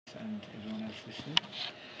and everyone else listening.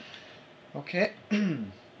 Okay.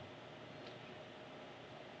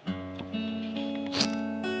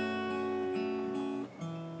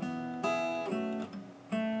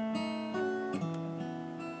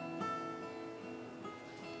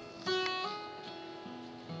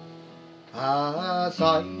 As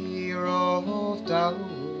I roved out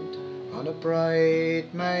on a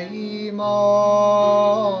bright May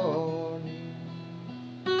morning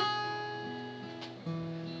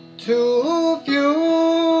to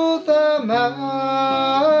view the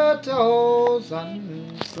meadows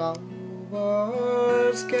and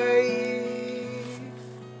flowers gay,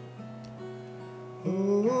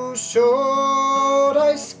 who should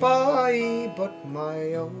I spy but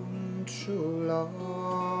my own true love,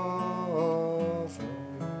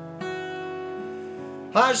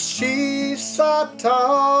 as she sat under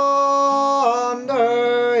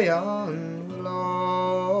yon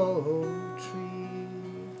willow tree.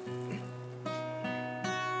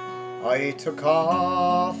 I took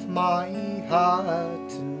off my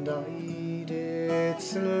hat and I did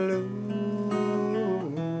salute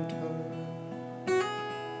her.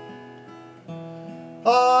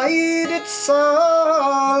 I did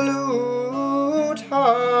salute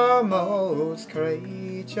her most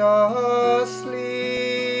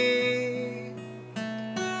courageously,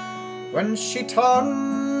 when she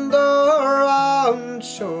turned around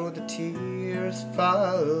so the tears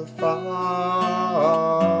fell from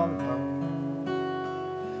her,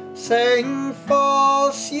 saying,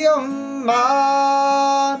 "False young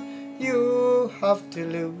man, you have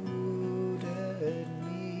deluded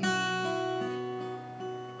me."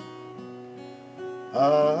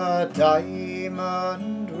 A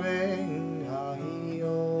diamond ring I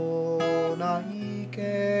own I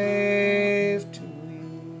gave to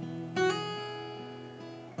you,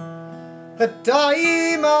 a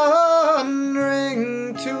diamond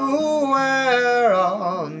ring to wear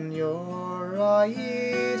on your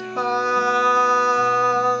right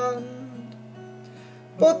hand,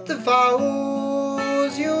 but the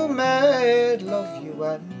vows you made, love, you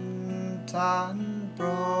went and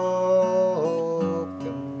broke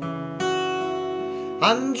them,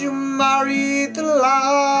 and you married the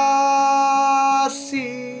lassie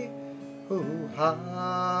who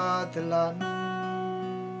had the land.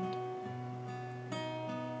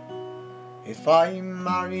 If I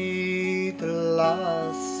married the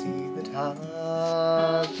lassie that had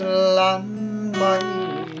the land, my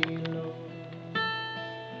lord,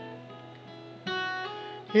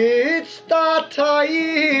 it's that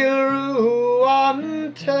I'll rue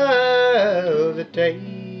until the day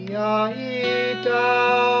I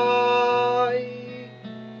die,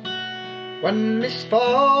 when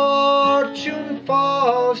misfortune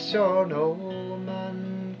falls so no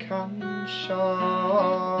man can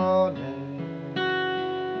shun it.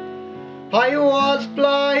 I was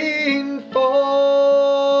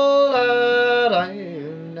blindfolded,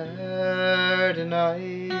 I'll ne'er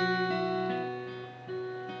deny,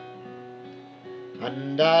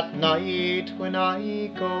 and at night when I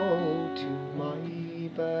go to my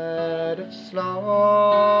bed of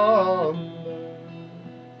slumber,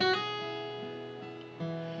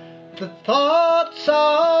 the thoughts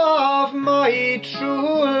of my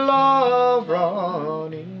true love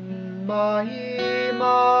run in my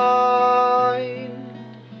mind,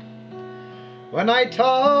 when I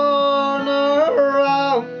turn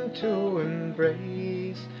around to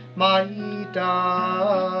embrace my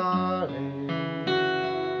darling,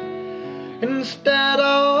 instead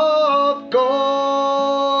of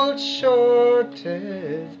gold, sure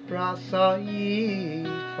 'tis brass I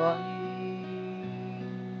find.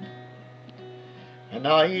 And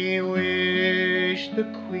I wish the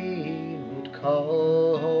Queen would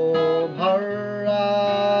call home her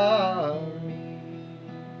army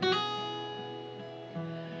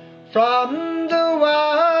from the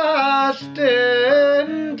West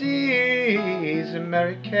Indies,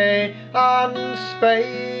 America and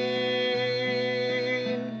Spain,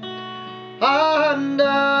 and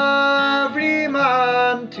every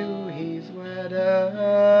man to his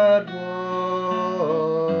wedded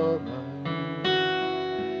woman,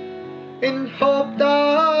 in hope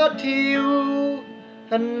that you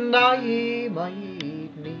and I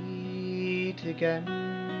might meet again.